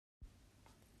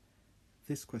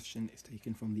This question is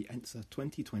taken from the NSAA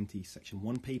 2020 section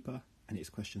 1 paper, and it's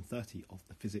question 30 of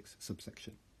the physics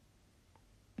subsection.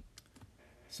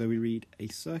 So we read, a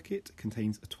circuit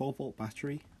contains a 12-volt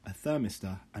battery, a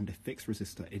thermistor and a fixed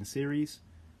resistor in series.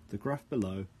 The graph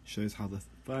below shows how the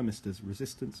thermistor's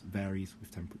resistance varies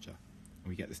with temperature. And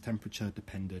we get this temperature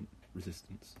dependent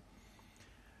resistance.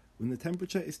 When the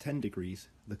temperature is 10 degrees,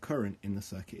 the current in the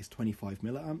circuit is 25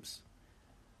 milliamps.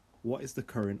 What is the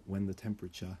current when the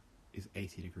temperature is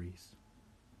 80 degrees?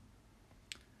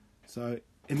 So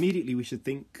immediately we should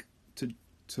think to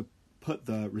put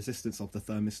the resistance of the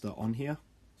thermistor on here.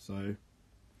 So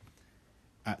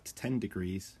at 10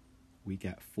 degrees, we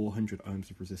get 400 ohms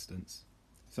of resistance.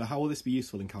 So how will this be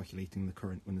useful in calculating the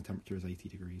current when the temperature is 80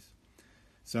 degrees?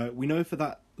 So we know for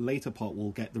that later part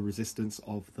we'll get the resistance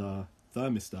of the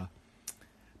thermistor,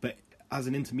 but as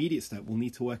an intermediate step we'll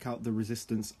need to work out the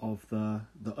resistance of the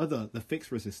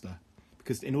fixed resistor,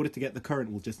 because in order to get the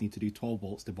current we'll just need to do 12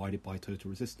 volts divided by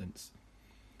total resistance.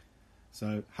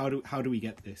 So how do we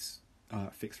get this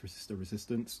fixed resistor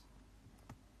resistance?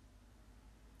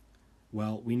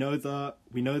 Well, we know the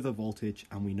voltage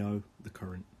and we know the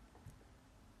current.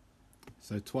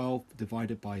 So 12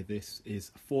 divided by this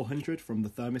is 400 from the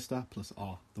thermistor plus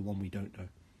R, the one we don't know.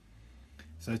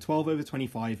 So 12 over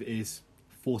 25 is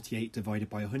 48 divided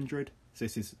by 100. So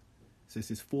this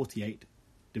is 48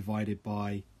 divided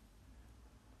by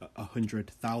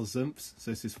 100 thousandths.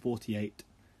 So this is 48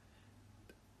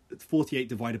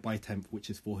 divided by a tenth, which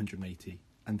is 480.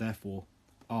 And therefore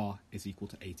R is equal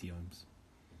to 80 ohms.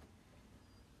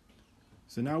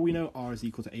 So now we know R is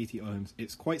equal to 80 ohms.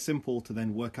 It's quite simple to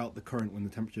then work out the current when the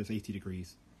temperature is 80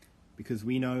 degrees, because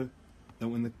we know that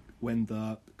when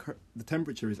the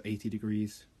temperature is 80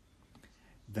 degrees,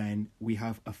 then we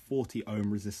have a 40 ohm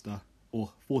resistor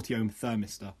or 40 ohm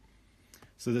thermistor.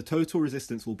 So the total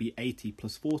resistance will be 80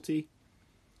 plus 40.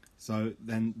 So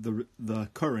then the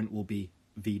current will be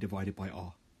V divided by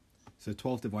R. So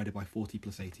 12 divided by 40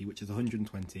 plus 80, which is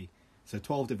 120. So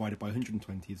 12 divided by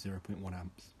 120 is 0.1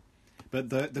 amps. But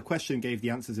the question gave the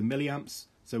answers in milliamps,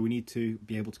 so we need to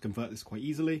be able to convert this quite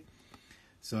easily.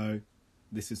 So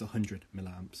this is 100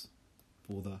 milliamps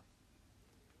for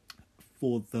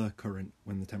the current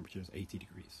when the temperature is 80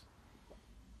 degrees.